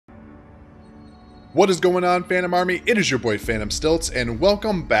What is going on, Phantom Army? It is your boy Phantom Stilts, and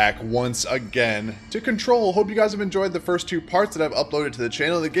welcome back once again to Control. Hope you guys have enjoyed the first two parts that I've uploaded to the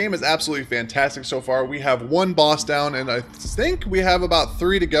channel. The game is absolutely fantastic so far. We have one boss down, and I think we have about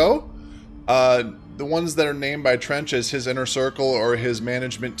 3 to go. The ones that are named by Trench as his inner circle or his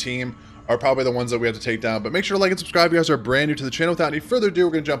management team are probably the ones that we have to take down. But make sure to like and subscribe if you guys are brand new to the channel. Without any further ado,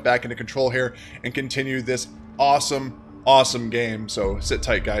 we're going to jump back into Control here and continue this awesome game. So sit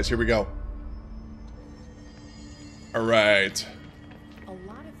tight, guys. Here we go. Alright.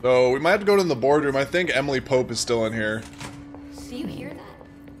 So we might have to go to the boardroom. I think Emily Pope is still in here. Do you hear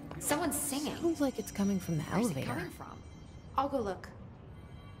that? Someone's singing. Sounds like it's coming from the Where's elevator. it coming from? I'll go look.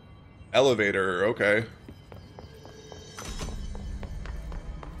 Elevator, okay.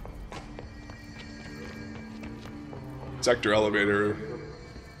 Sector elevator.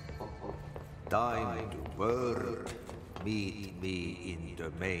 Thine word, meet me in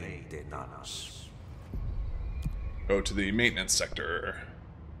the maintenance. Go to the maintenance sector.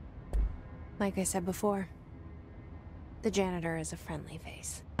 Like I said before, the janitor is a friendly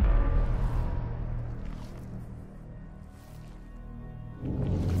face.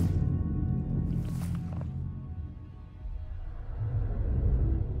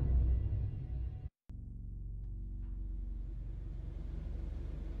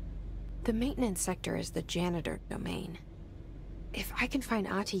 The maintenance sector is the janitor domain. If I can find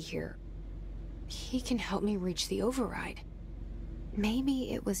Ahti here, he can help me reach the override.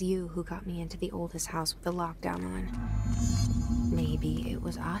 Maybe it was you who got me into the oldest house with the lockdown on. Maybe it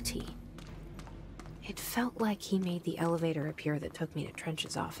was Ahti. It felt like he made the elevator appear that took me to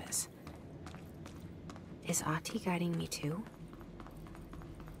Trench's office. Is Ahti guiding me too?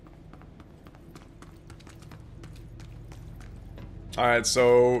 Alright,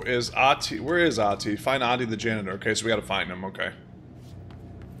 so is Ahti... Where is Ahti? Find Ahti the janitor. Okay, so we gotta find him. Okay.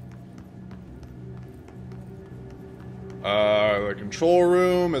 The control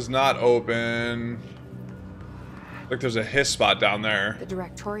room is not open. Like there's a hiss spot down there. The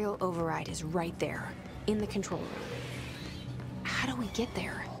directorial override is right there, in the control room. How do we get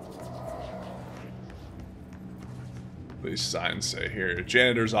there? These signs say here,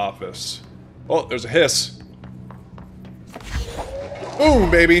 janitor's office. Oh, there's a hiss.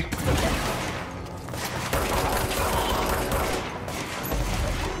 Boom, baby.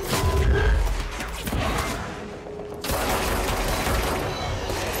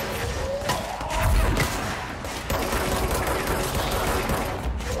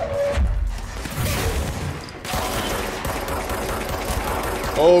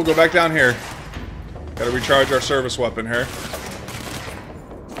 Oh, go back down here. Gotta recharge our service weapon here.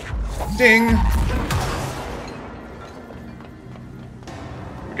 Ding!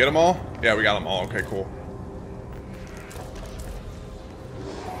 We get them all? Yeah, we got them all. Okay, cool.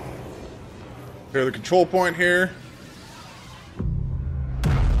 Clear the control point here.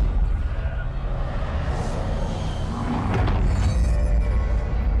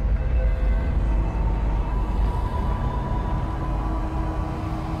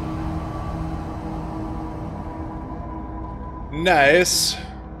 Nice.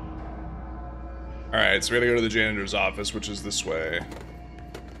 Alright, so we gotta go to the janitor's office, which is this way.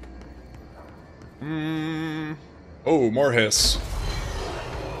 Oh, more hiss.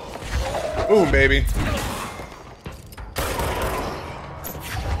 Boom, baby.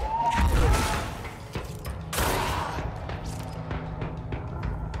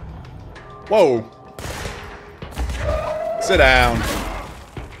 Whoa. Sit down.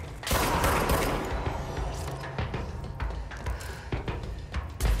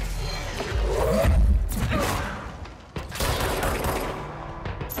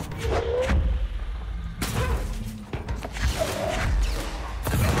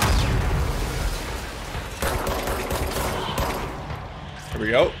 Here we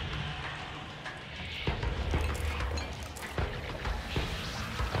go.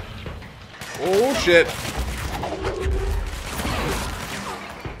 Oh shit.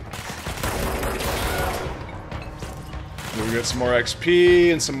 We get some more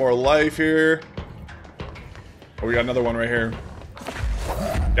XP and some more life here. Oh, we got another one right here.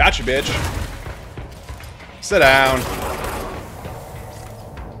 Gotcha, bitch. Sit down.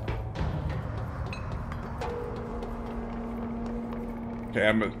 Okay,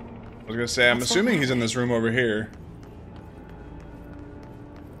 I was gonna say, I'm assuming he's in this room over here.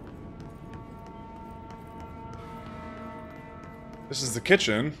 This is the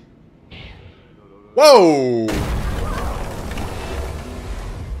kitchen. Whoa!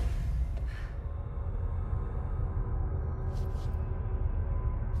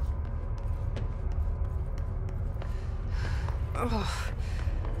 Oh,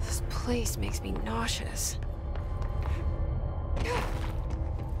 this place makes me nauseous.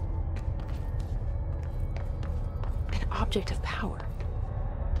 An object of power.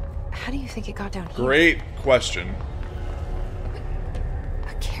 How do you think it got down here? Great question.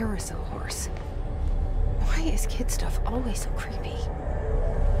 A carousel horse. Why is kid stuff always so creepy?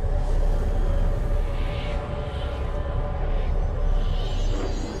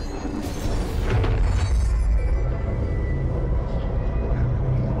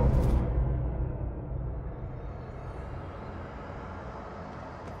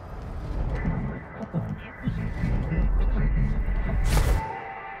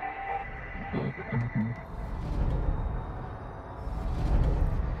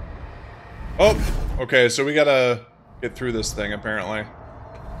 Oh, okay, so we gotta get through this thing, apparently.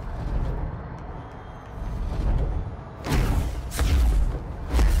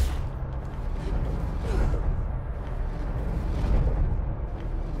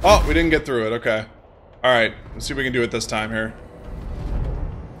 Oh, we didn't get through it, okay. Alright, let's see what we can do it this time here.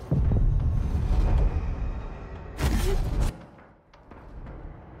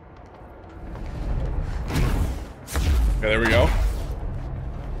 Okay, there we go.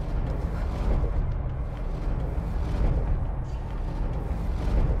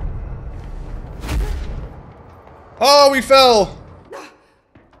 Oh, we fell!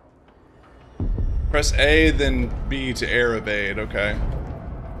 Press A, then B to air evade, okay.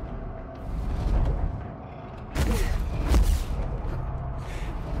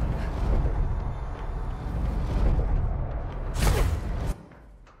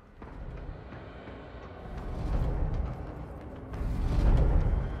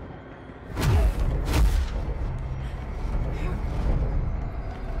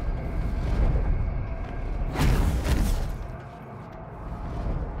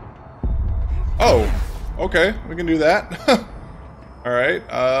 Oh, okay, we can do that. Alright,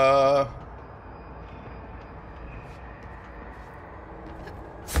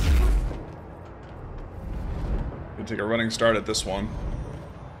 we can take a running start at this one.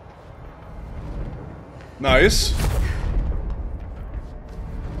 Nice.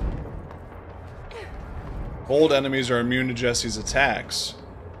 Cold enemies are immune to Jesse's attacks.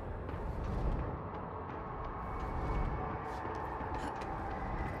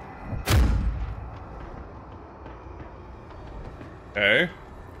 Okay.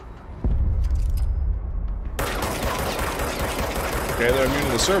 Okay, they're immune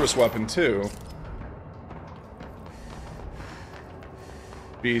to the service weapon too.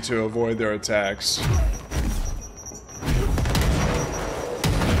 B to avoid their attacks.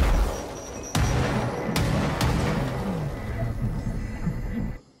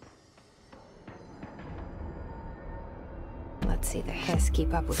 Let's see the hiss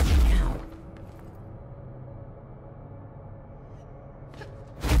keep up with me now.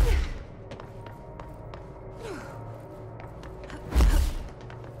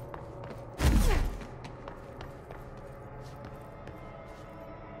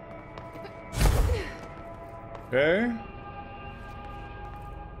 Okay.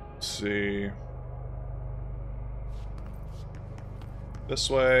 Let's see. This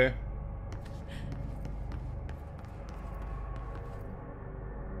way.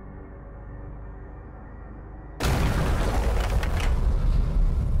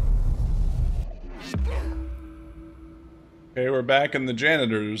 Okay, we're back in the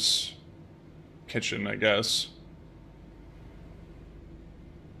janitor's kitchen, I guess.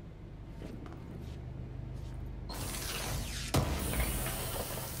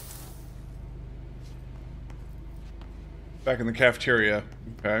 Back in the cafeteria.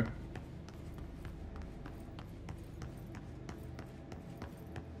 Okay.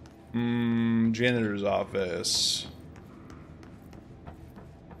 Janitor's office.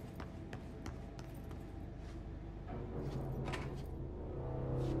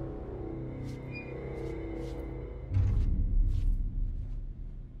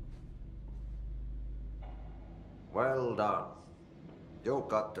 Well done. You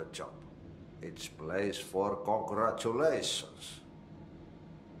got the job. It's place for congratulations.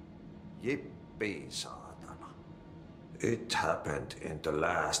 Yippee, saatana. It happened in the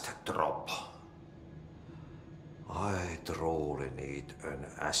last drop. I truly need an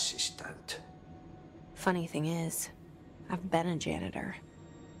assistant. Funny thing is, I've been a janitor.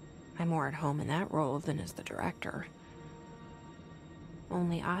 I'm more at home in that role than as the director.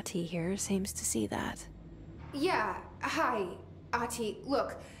 Only Ahti here seems to see that. Yeah, hi, Ahti.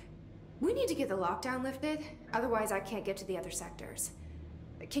 Look, we need to get the lockdown lifted, otherwise I can't get to the other sectors.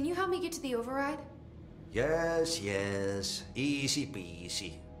 Can you help me get to the override? Yes, easy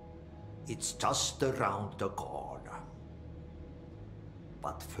peasy. It's just around the corner.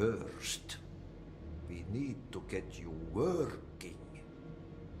 But first, we need to get you working.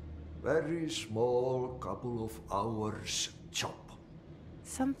 Very small, couple of hours job.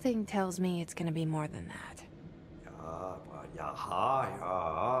 Something tells me it's gonna be more than that.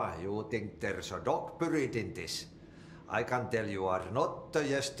 Yeah. You think there's a dog buried in this? I can tell you are not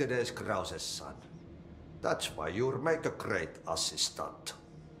yesterday's Krause's son. That's why you'll make a great assistant.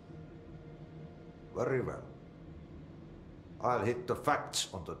 Very well. I'll hit the facts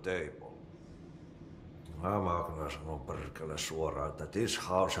on the table. Mä kyllä sanon perkele suoraan, että this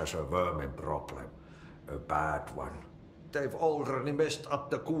house has a vermin problem. A bad one. They've already messed up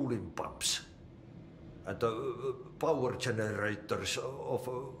the cooling pumps. And the power generators of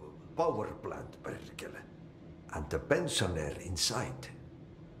a power plant, perkele. And the pensioner inside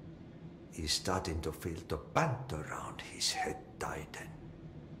is starting to feel the band around his head tighten.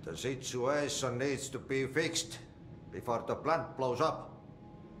 The situation needs to be fixed before the plant blows up.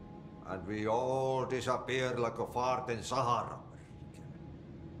 And we all disappear like a fart in Sahara.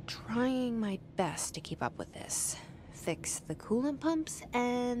 Trying my best to keep up with this. Fix the coolant pumps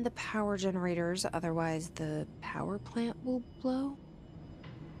and the power generators, otherwise the power plant will blow.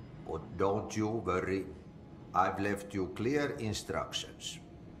 But don't you worry. I've left you clear instructions.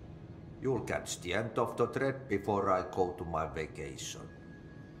 You'll catch the end of the thread before I go to my vacation.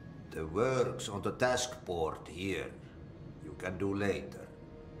 The work's on the task board here. You can do later,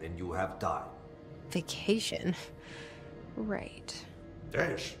 when you have time. Vacation? Right.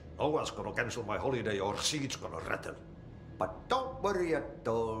 Yes, no one's gonna cancel my holiday or seat's gonna rattle. But don't worry at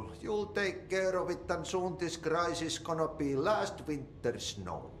all. You'll take care of it and soon this crisis gonna be last winter's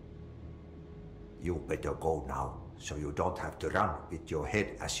snow. You better go now, so you don't have to run with your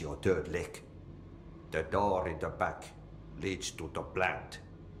head as your third leg. The door in the back leads to the plant.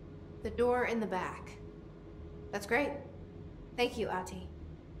 The door in the back. That's great. Thank you, Ahti.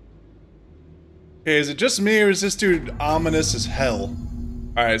 Okay, is it just me or is this dude ominous as hell?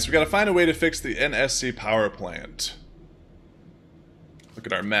 Alright, so we gotta find a way to fix the NSC power plant. Look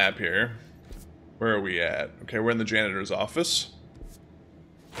at our map here. Where are we at? Okay, we're in the janitor's office.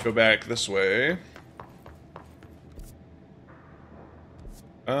 Go back this way.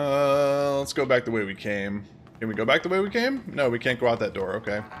 Let's go back the way we came. Can we go back the way we came? No, we can't go out that door,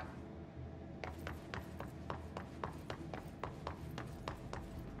 okay.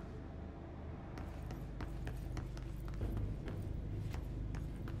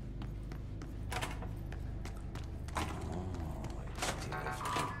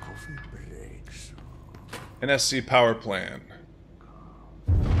 NSC power plant.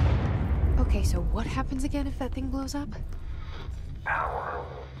 Okay, so what happens again if that thing blows up? Power.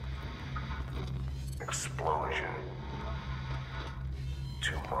 Explosion.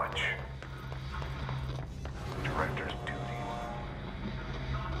 Too much. Director's duty.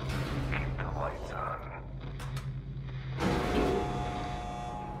 Keep the lights on.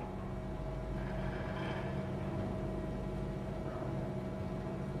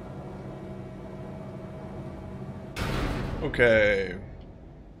 Okay.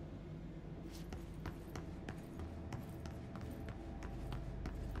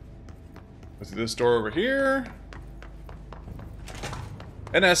 Let's see this door over here.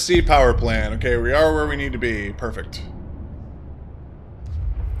 NSC power plant. Okay, we are where we need to be. Perfect.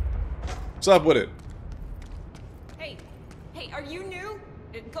 What's up with it? Hey, are you new?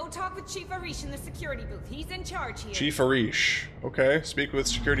 Go talk with Chief Arish in the security booth. He's in charge here. Chief Arish. Okay, speak with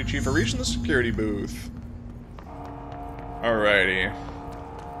Security Chief Arish in the security booth. Alrighty.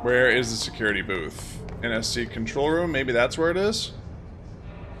 Where is the security booth? NSC control room? Maybe that's where it is?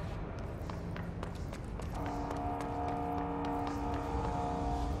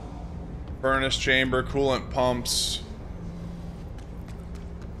 Furnace chamber, coolant pumps.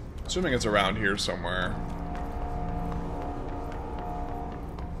 Assuming it's around here somewhere.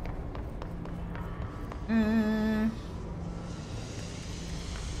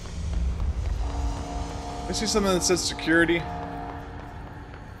 I see something that says security.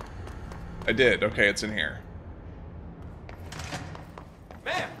 I did. Okay, it's in here.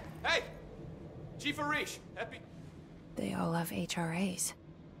 Ma'am! Hey! Chief Arish, happy... They all have HRAs.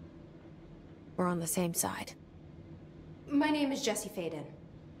 We're on the same side. My name is Jesse Faden.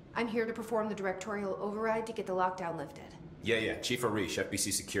 I'm here to perform the directorial override to get the lockdown lifted. Yeah, Chief Arish,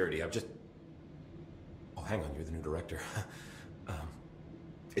 FBC Security. I've just... Oh, hang on, you're the new director.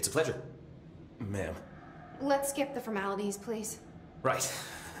 It's a pleasure, ma'am. Let's skip the formalities, please. Right.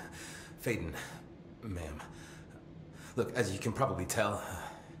 Faden, ma'am. Look, as you can probably tell,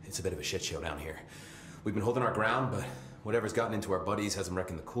 it's a bit of a shit show down here. We've been holding our ground, but whatever's gotten into our buddies has them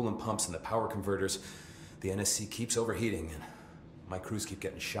wrecking the coolant pumps and the power converters. The NSC keeps overheating, and My crews keep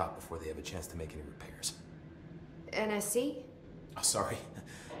getting shot before they have a chance to make any repairs. NSC? Oh, sorry.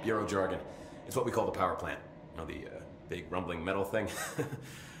 Bureau jargon. It's what we call the power plant. You know, the big rumbling metal thing?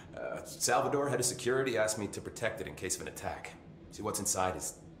 Salvador, head of security, asked me to protect it in case of an attack. See, what's inside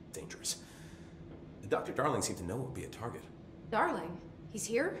is dangerous. Dr. Darling seemed to know it would be a target. Darling? He's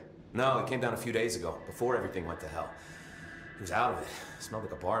here? No, he came down a few days ago, before everything went to hell. He was out of it. Smelled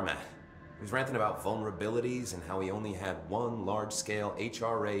like a barman. He was ranting about vulnerabilities and how he only had one large-scale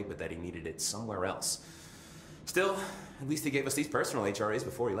HRA, but that he needed it somewhere else. Still, at least he gave us these personal HRAs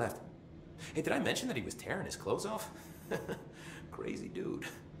before he left. Hey, did I mention that he was tearing his clothes off? Crazy dude.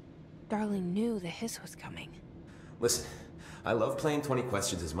 Darling knew the hiss was coming. Listen, I love playing 20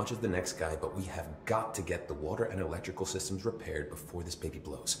 questions as much as the next guy, but we have got to get the water and electrical systems repaired before this baby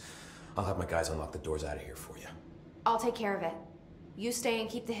blows. I'll have my guys unlock the doors out of here for you. I'll take care of it. You stay and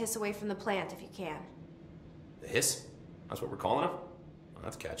keep the hiss away from the plant if you can. The hiss? That's what we're calling him? Oh,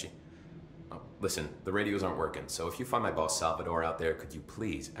 that's catchy. Oh, listen, the radios aren't working, so if you find my boss Salvador out there, could you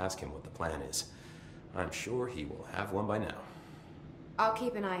please ask him what the plan is? I'm sure he will have one by now. I'll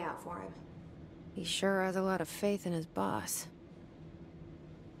keep an eye out for him. He sure has a lot of faith in his boss.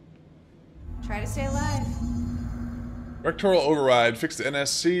 Try to stay alive. Rectoral override. Fix the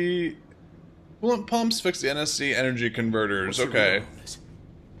NSC. Coolant pumps. Fix the NSC energy converters. Okay.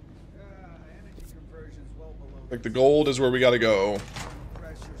 Like the gold is where we gotta go.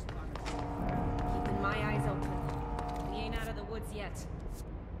 Keeping my eyes open. We ain't out of the woods yet.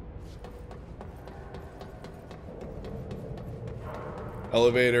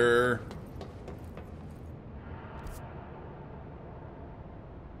 Elevator.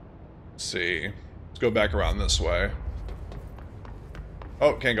 Let's see. Let's go back around this way.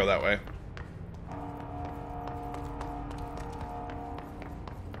 Oh, can't go that way.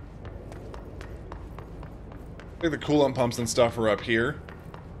 I think the coolant pumps and stuff are up here.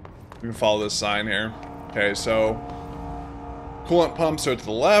 We can follow this sign here. Okay, so coolant pumps are to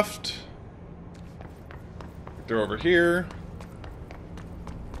the left. They're over here.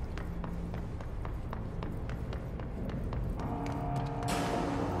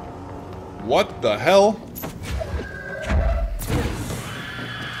 What the hell?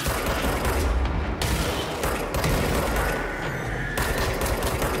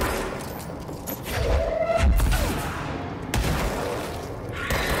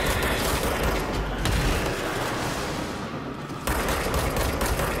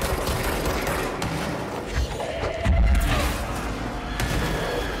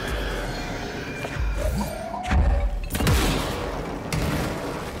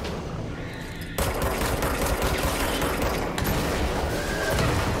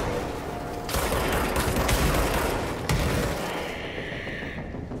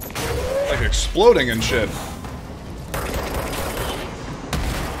 Exploding and shit.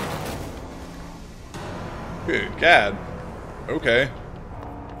 Good God. Okay.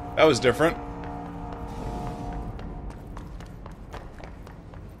 That was different.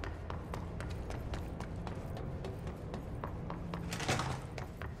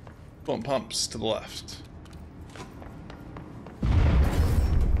 Coolant pumps to the left.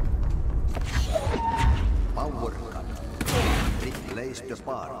 Power cut. Replace the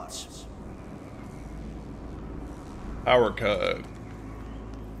parts. Power cut.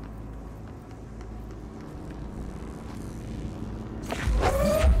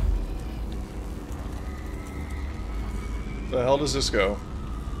 The hell does this go?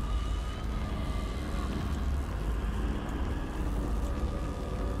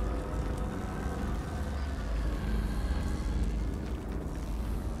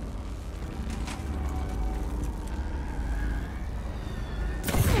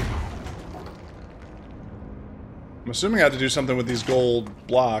 I'm assuming I have to do something with these gold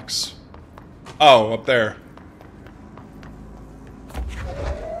blocks. Oh, up there.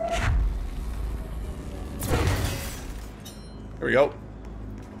 Here we go.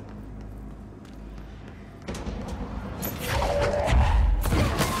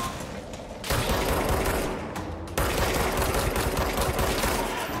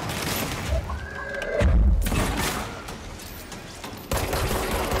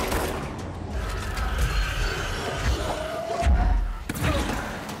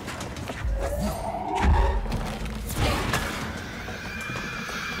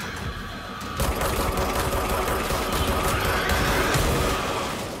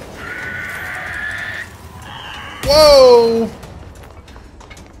 Whoa!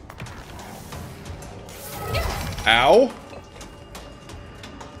 Ow.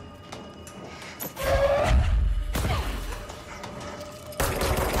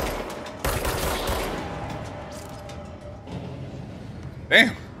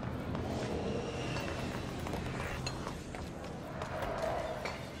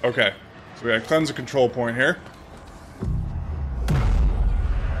 Okay. So we gotta cleanse the control point here.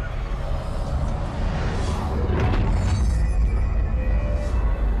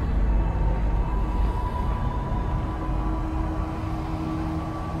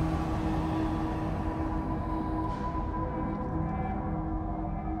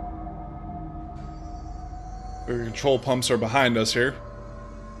 The control pumps are behind us here.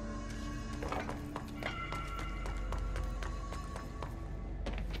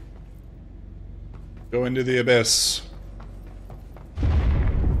 Go into the abyss.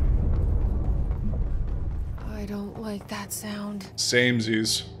 I don't like that sound.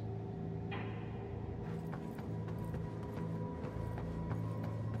 Samesies.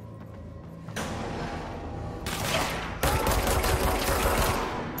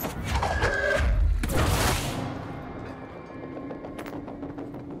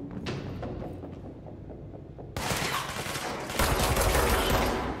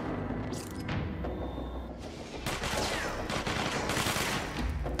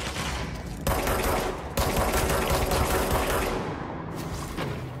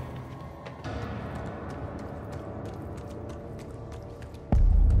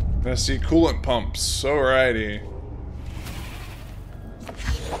 I see coolant pumps. Alrighty.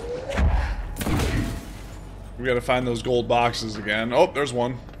 We gotta find those gold boxes again. Oh, there's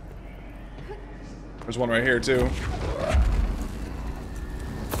one. There's one right here, too.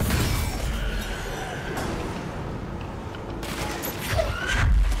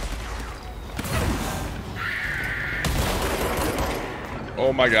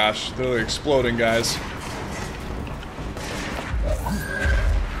 Oh my gosh, they're exploding, guys.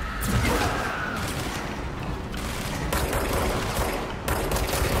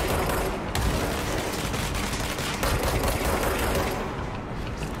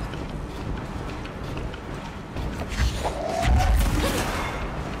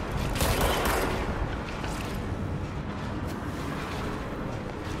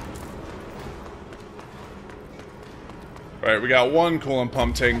 Alright, we got one coolant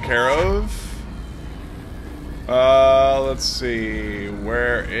pump taken care of. Let's see.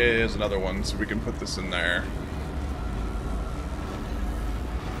 Where is another one so we can put this in there?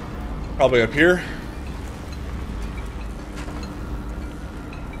 Probably up here.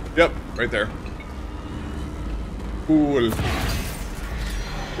 Yep, right there. Cool.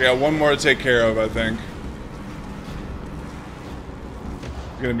 We got one more to take care of, I think.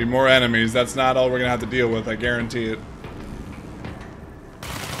 There's gonna be more enemies. That's not all we're gonna have to deal with, I guarantee it.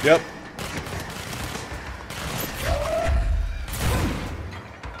 Yep.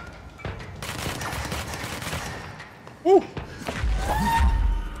 Woo.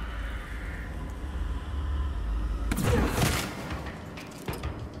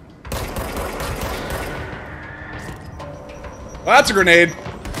 Well, that's a grenade.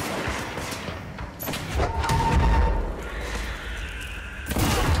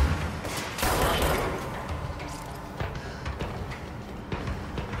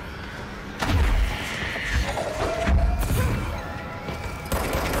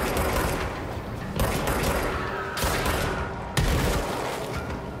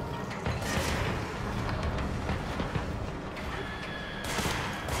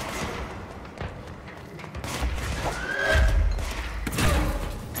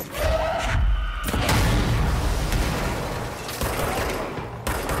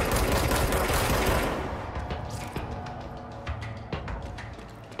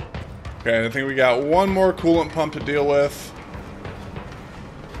 Okay, I think we got one more coolant pump to deal with.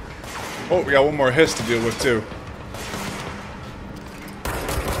 Oh, we got one more hiss to deal with, too.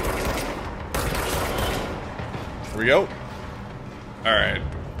 Here we go. Alright.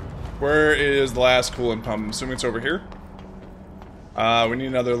 Where is the last coolant pump? I'm assuming it's over here. We need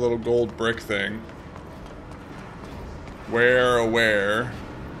another little gold brick thing. Where?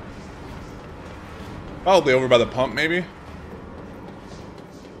 Probably over by the pump, maybe?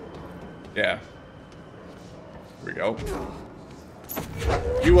 Yeah. Here we go.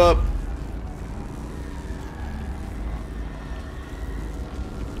 You up.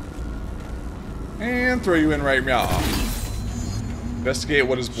 And throw you in right now. Investigate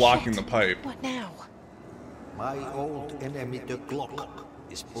what is blocking the pipe. What now? My old enemy, the clock,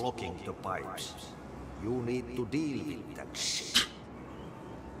 is blocking the pipes. You need to deal with that shit.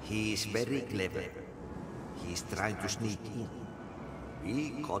 He is very clever. He's trying to sneak in.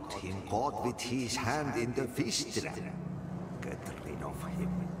 We got him caught with his hand in the fish trap. Get rid of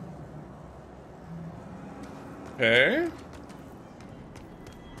him. Okay.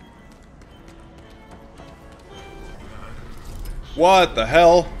 What the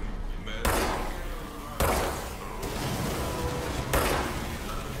hell?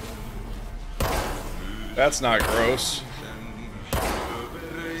 That's not gross.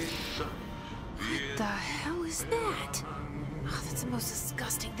 What the hell is that? Oh, that's the most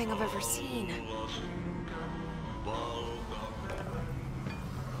disgusting thing I've ever seen.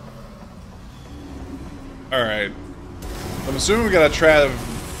 Alright. I'm assuming we gotta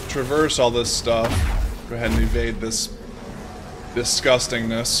traverse all this stuff. Go ahead and evade this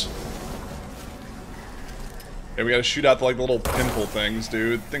disgustingness. Yeah, we gotta shoot out the, like, little pimple things,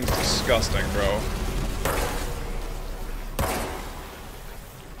 dude. Thing's disgusting, bro.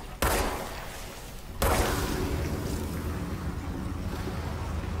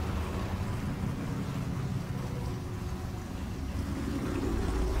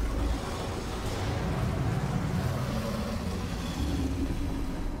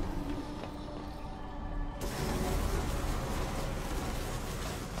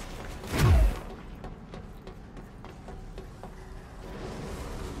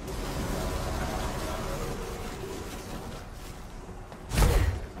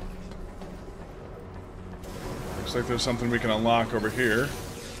 Looks like there's something we can unlock over here.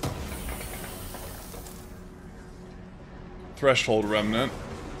 Threshold remnant.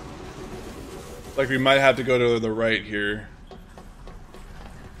 Like we might have to go to the right here.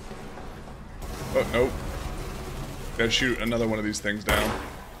 Oh, nope. Gotta shoot another one of these things down.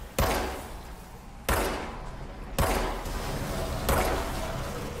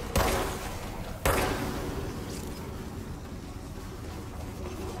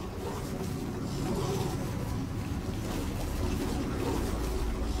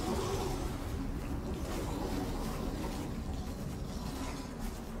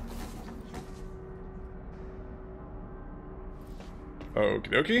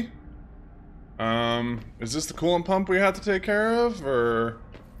 Okie dokie. Is this the coolant pump we have to take care of, or?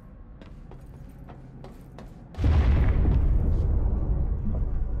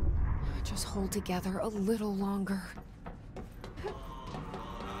 Just hold together a little longer.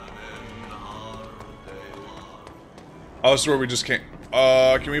 Oh, this is where we just can't.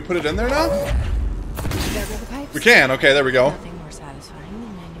 Can we put it in there now? There go the pipes. We can. Okay, there we go. Nothing more satisfying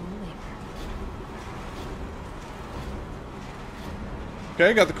than manual labor.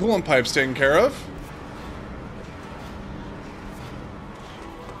 Okay, got the coolant pipes taken care of.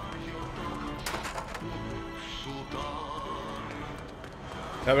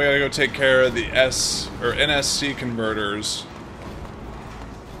 Now we gotta go take care of the NSC converters.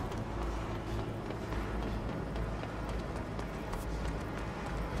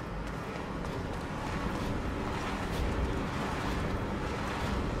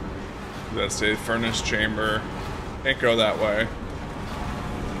 That's a furnace chamber. Can't go that way.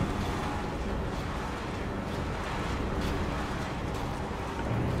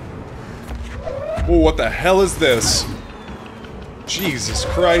 Oh, what the hell is this? Jesus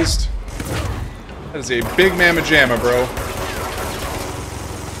Christ. That is a big mamma jamma, bro.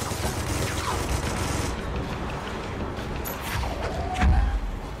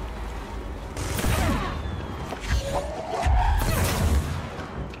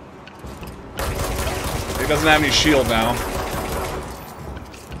 He doesn't have any shield now.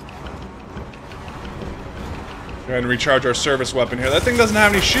 Go ahead and recharge our service weapon here. That thing doesn't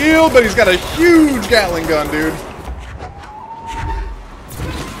have any shield, but he's got a huge Gatling gun, dude.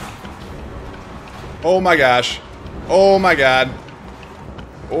 Oh my gosh. Oh my god.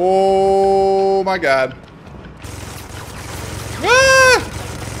 Oh my god. Ah!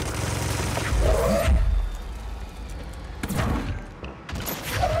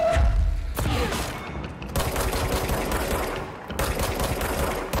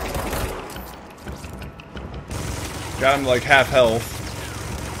 Got him to like half health.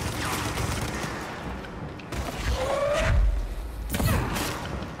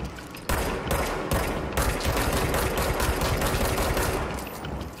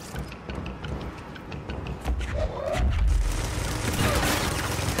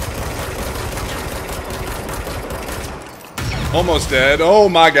 Almost dead. Oh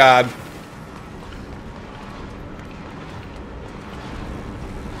my god.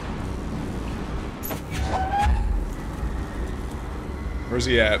 Where's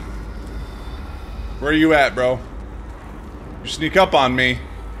he at? Where are you at, bro? You sneak up on me.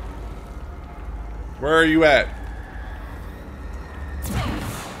 Where are you at?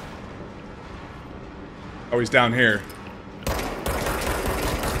 Oh, he's down here.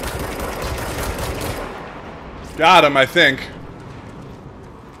 Got him, I think.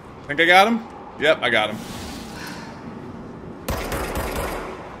 Think I got him? Yep, I got him.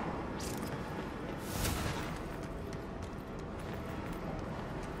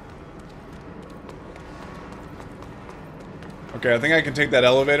 Okay, I think I can take that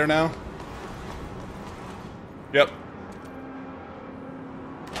elevator now. Yep.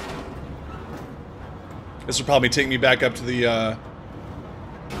 This will probably take me back up to the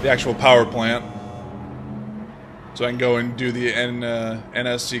actual power plant. So I can go and do the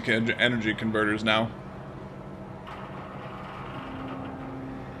NSC energy converters now.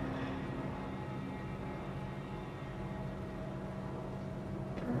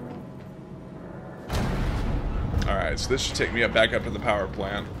 Alright, so this should take me back up to the power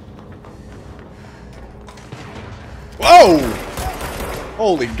plant. Whoa!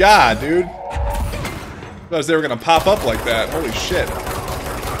 Holy God, dude. I thought they were gonna pop up like that. Holy shit.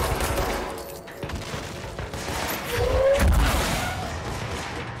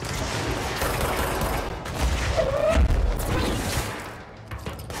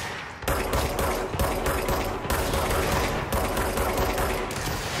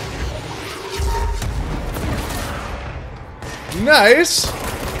 Nice!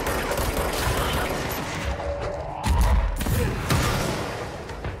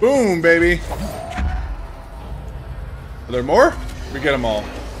 Boom, baby! Are there more? We get them all.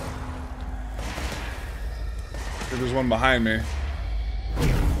 There's one behind me.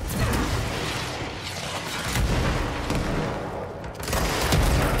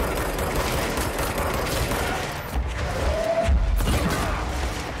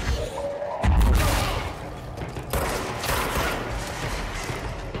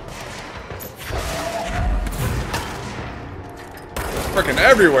 Freaking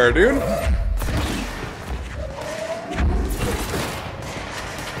everywhere, dude.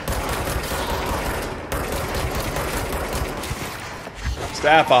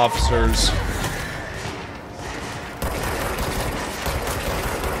 Staff officers.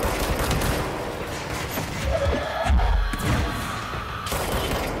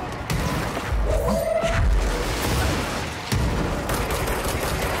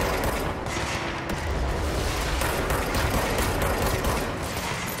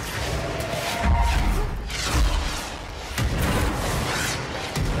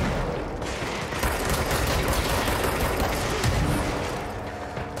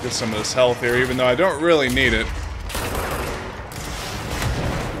 Get some of this health here, even though I don't really need it.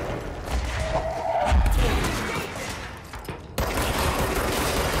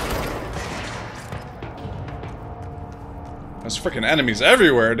 There's freaking enemies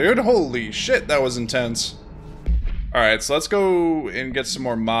everywhere, dude. Holy shit, that was intense. Alright, so let's go and get some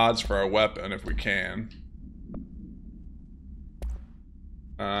more mods for our weapon if we can.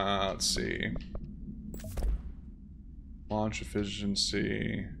 Let's see. Launch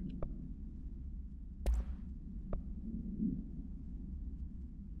efficiency.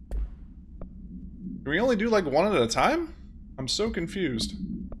 Can we only do like one at a time? I'm so confused.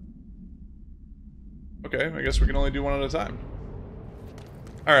 Okay, I guess we can only do one at a time.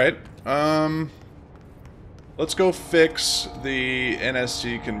 Alright, let's go fix the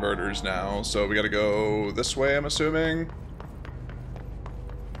NSC converters now. So we gotta go this way, I'm assuming.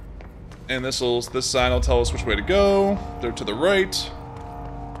 And this sign will tell us which way to go. They're to the right.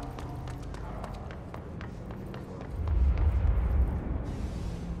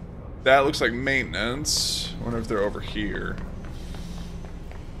 That looks like maintenance. I wonder if they're over here.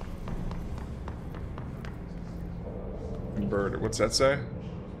 Converter, what's that say?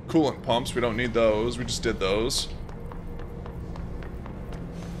 Coolant pumps, we don't need those. We just did those.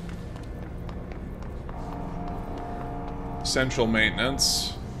 Central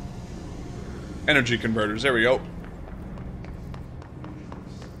maintenance. Energy converters, there we go.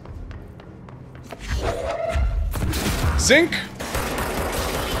 Zinc!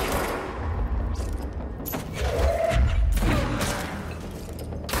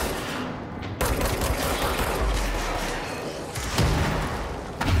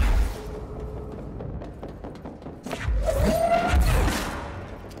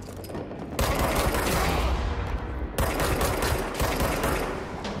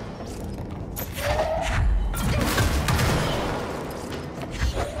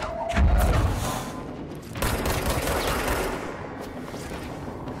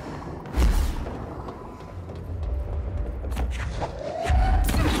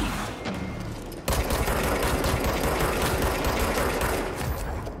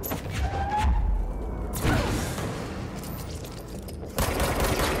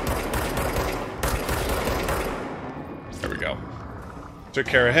 Took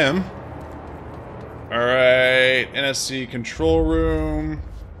care of him. Alright, NSC control room.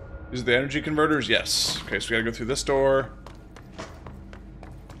 These are the energy converters? Yes. Okay, so we gotta go through this door.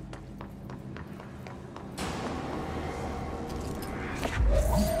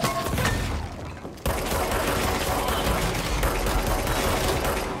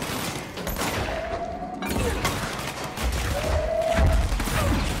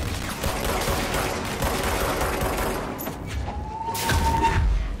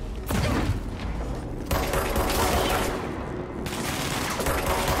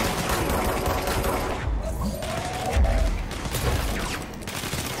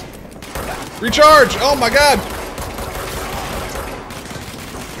 Recharge! Oh my god!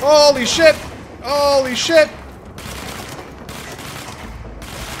 Holy shit! Holy shit!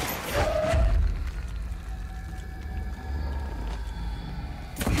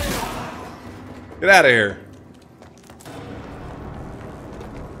 Get out of here.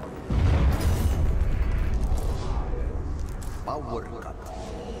 Power cut.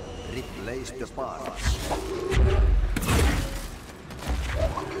 Replace the parts.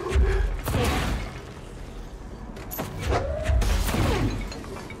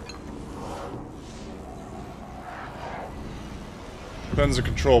 Depends the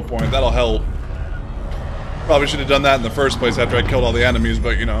control point. That'll help. Probably should have done that in the first place after I killed all the enemies,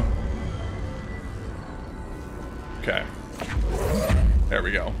 but you know. Okay. There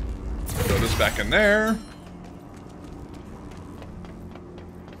we go. Throw this back in there.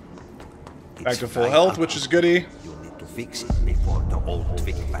 Back to full health, which is goody. You need to fix it before the old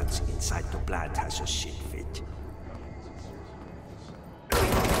twig bats inside the plant has a shit fit.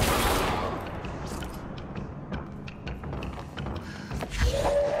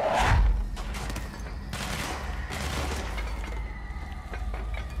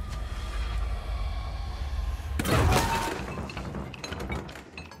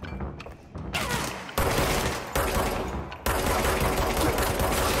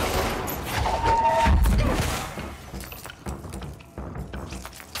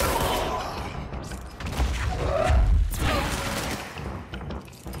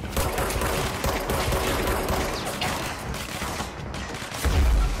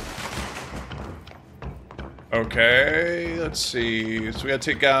 Okay, let's see. So we gotta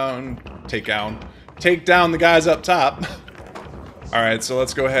take down the guys up top. Alright, so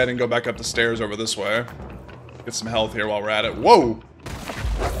let's go ahead and go back up the stairs over this way. Get some health here while we're at it. Whoa!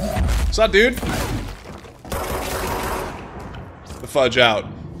 What's up, dude? The fudge out.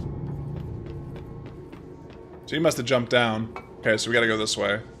 So you must have jumped down. Okay, so we gotta go this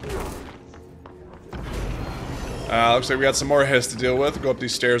way. Looks like we got some more hiss to deal with. Go up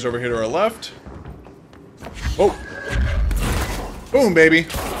these stairs over here to our left. Oh! Boom, baby!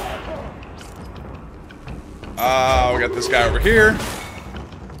 We got this guy over here.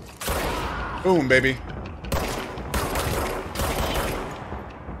 Boom, baby.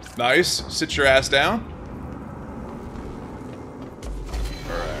 Nice. Sit your ass down.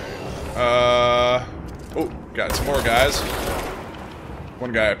 Alright. Oh, got some more guys.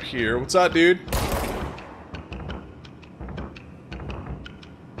 One guy up here. What's up, dude?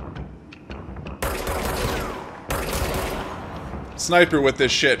 Sniper with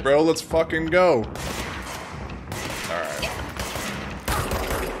this shit, bro. Let's fucking go. Alright.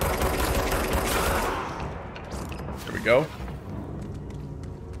 There we go.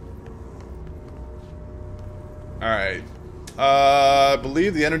 Alright. I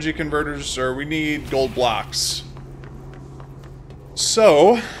believe the energy converters are... We need gold blocks.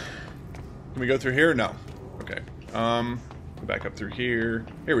 So... Can we go through here? No. Okay. Go back up through here.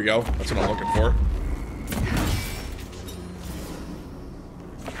 Here we go. That's what I'm looking for.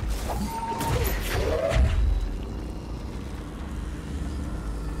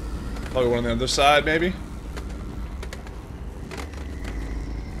 Probably one on the other side, maybe?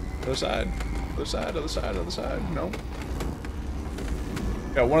 Other side. Other side, other side, other side. No.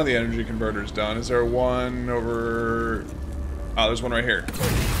 Got one of the energy converters done. Is there one over... Oh, there's one right here.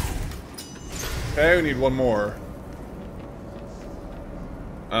 Okay, we need one more.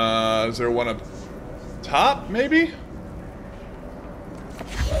 Is there one up top, maybe?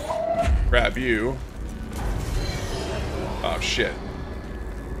 Grab you. Oh, shit.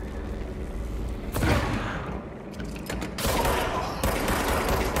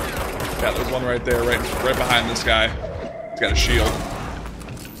 Yeah, there's one right there, right behind this guy. He's got a shield.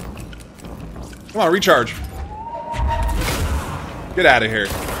 Come on, recharge. Get out of here.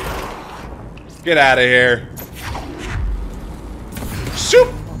 Get out of here.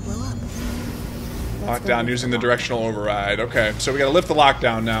 Shoot! Lockdown using the directional override. Okay, so we gotta lift the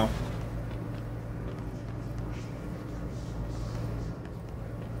lockdown now.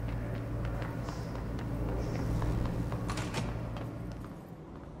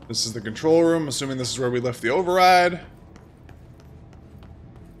 This is the control room, assuming this is where we left the override.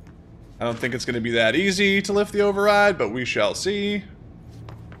 I don't think it's going to be that easy to lift the override, but we shall see.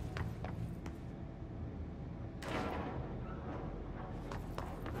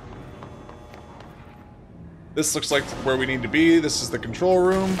 This looks like where we need to be. This is the control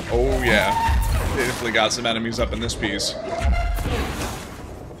room. Oh yeah. They definitely got some enemies up in this piece.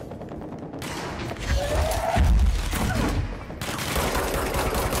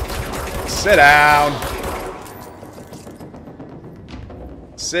 Sit down.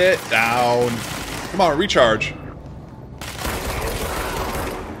 Sit down. Come on, recharge.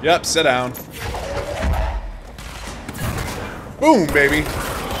 Yep, sit down. Boom, baby.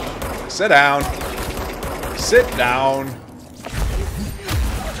 Sit down. Sit down.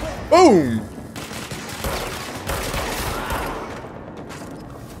 Boom.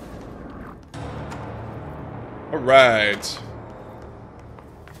 Alright.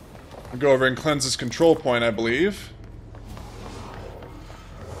 I'll go over and cleanse this control point, I believe.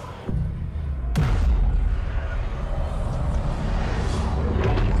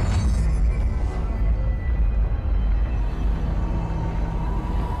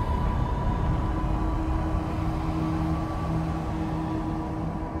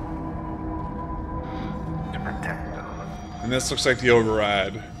 And this looks like the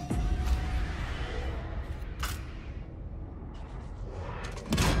override.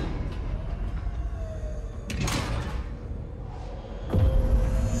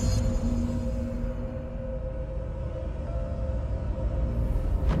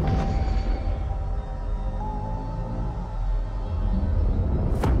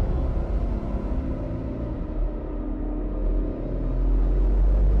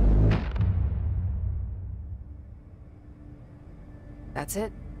 That's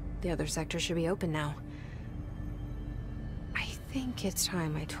it. The other sector should be open now. I think it's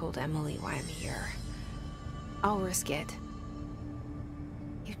time I told Emily why I'm here. I'll risk it.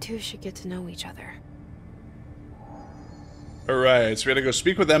 You two should get to know each other. Alright, so we gotta go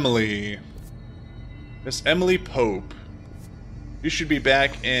speak with Emily. Miss Emily Pope. You should be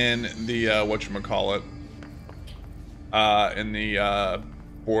back in the, whatchamacallit. In the,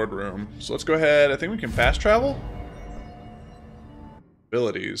 boardroom. So let's go ahead. I think we can fast travel?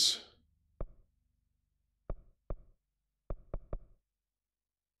 Abilities.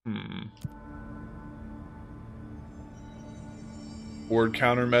 Board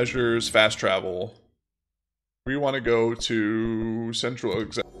countermeasures, fast travel. We want to go to Central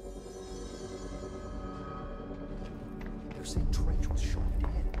Exam. They're saying Trench was shot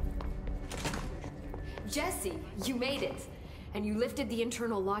dead. Jesse, you made it. And you lifted the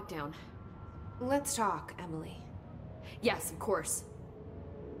internal lockdown. Let's talk, Emily. Yes, of course.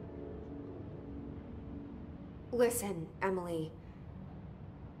 Listen, Emily.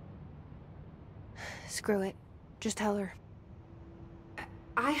 Screw it. Just tell her.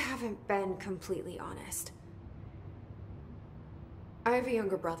 I haven't been completely honest. I have a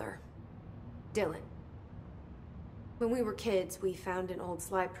younger brother, Dylan. When we were kids, we found an old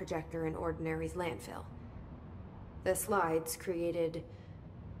slide projector in Ordinary's landfill. The slides created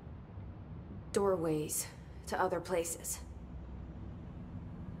doorways to other places.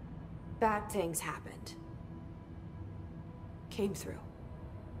 Bad things happened. Came through.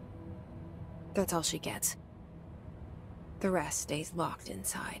 That's all she gets. The rest stays locked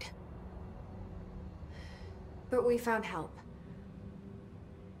inside. But we found help.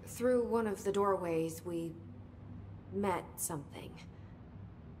 Through one of the doorways, we met something.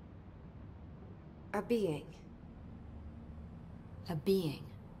 A being. A being?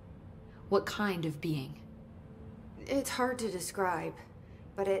 What kind of being? It's hard to describe,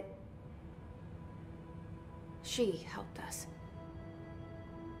 but she helped us.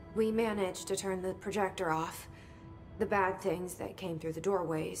 We managed to turn the projector off. The bad things that came through the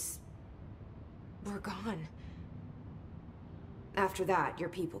doorways were gone. After that, your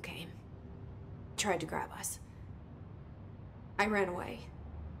people came. Tried to grab us. I ran away.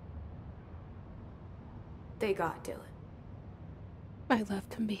 They got Dylan. I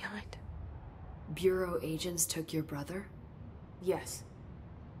left him behind. Bureau agents took your brother? Yes.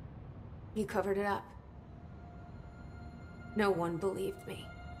 You covered it up. No one believed me.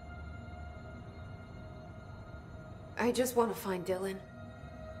 I just want to find Dylan.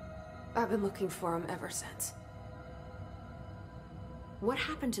 I've been looking for him ever since. What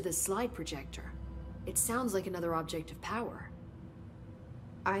happened to the slide projector? It sounds like another object of power.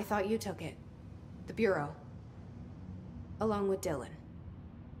 I thought you took it. The Bureau. Along with Dylan.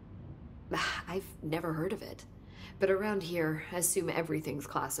 I've never heard of it. But around here, I assume everything's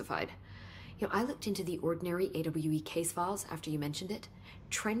classified. You know, I looked into the Ordinary AWE case files after you mentioned it.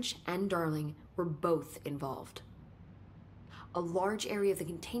 Trench and Darling were both involved. A large area of the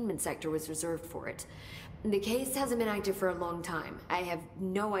containment sector was reserved for it. The case hasn't been active for a long time. I have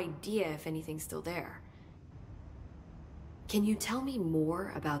no idea if anything's still there. Can you tell me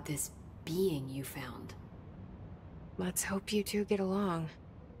more about this being you found? Let's hope you two get along.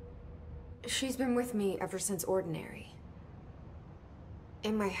 She's been with me ever since Ordinary.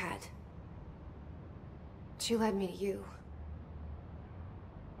 In my head. She led me to you.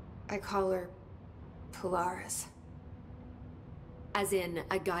 I call her Polaris. as in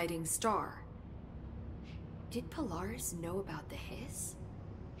a guiding star. Did Polaris know about the hiss?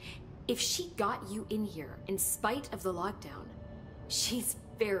 If she got you in here in spite of the lockdown, she's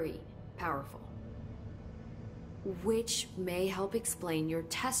very powerful. Which may help explain your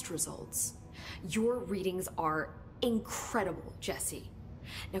test results. Your readings are incredible, Jesse.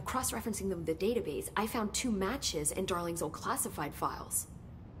 Now, cross-referencing them with the database, I found 2 matches in Darling's old classified files.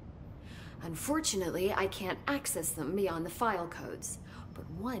 Unfortunately, I can't access them beyond the file codes, but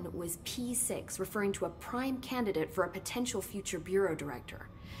one was P6, referring to a prime candidate for a potential future bureau director.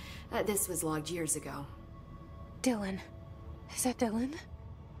 This was logged years ago. Dylan. Is that Dylan?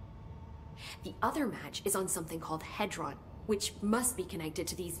 The other match is on something called Hedron, which must be connected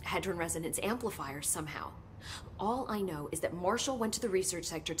to these Hedron resonance amplifiers somehow. All I know is that Marshall went to the research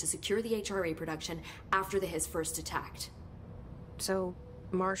sector to secure the HRA production after the Hiss first attacked. So,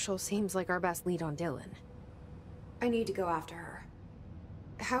 Marshall seems like our best lead on Dylan. I need to go after her.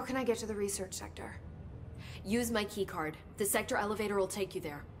 How can I get to the research sector? Use my keycard. The sector elevator will take you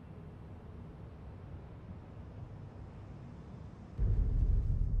there.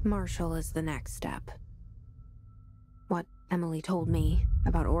 Marshall is the next step. What Emily told me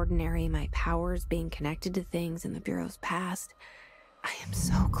about Ordinary, my powers being connected to things in the Bureau's past, I am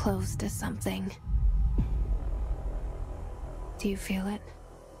so close to something. Do you feel it?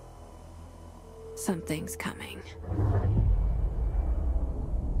 Something's coming.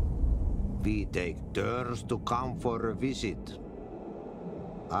 We take turns to come for a visit.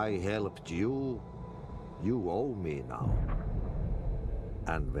 I helped you. You owe me now.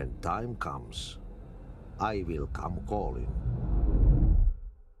 And when time comes, I will come calling.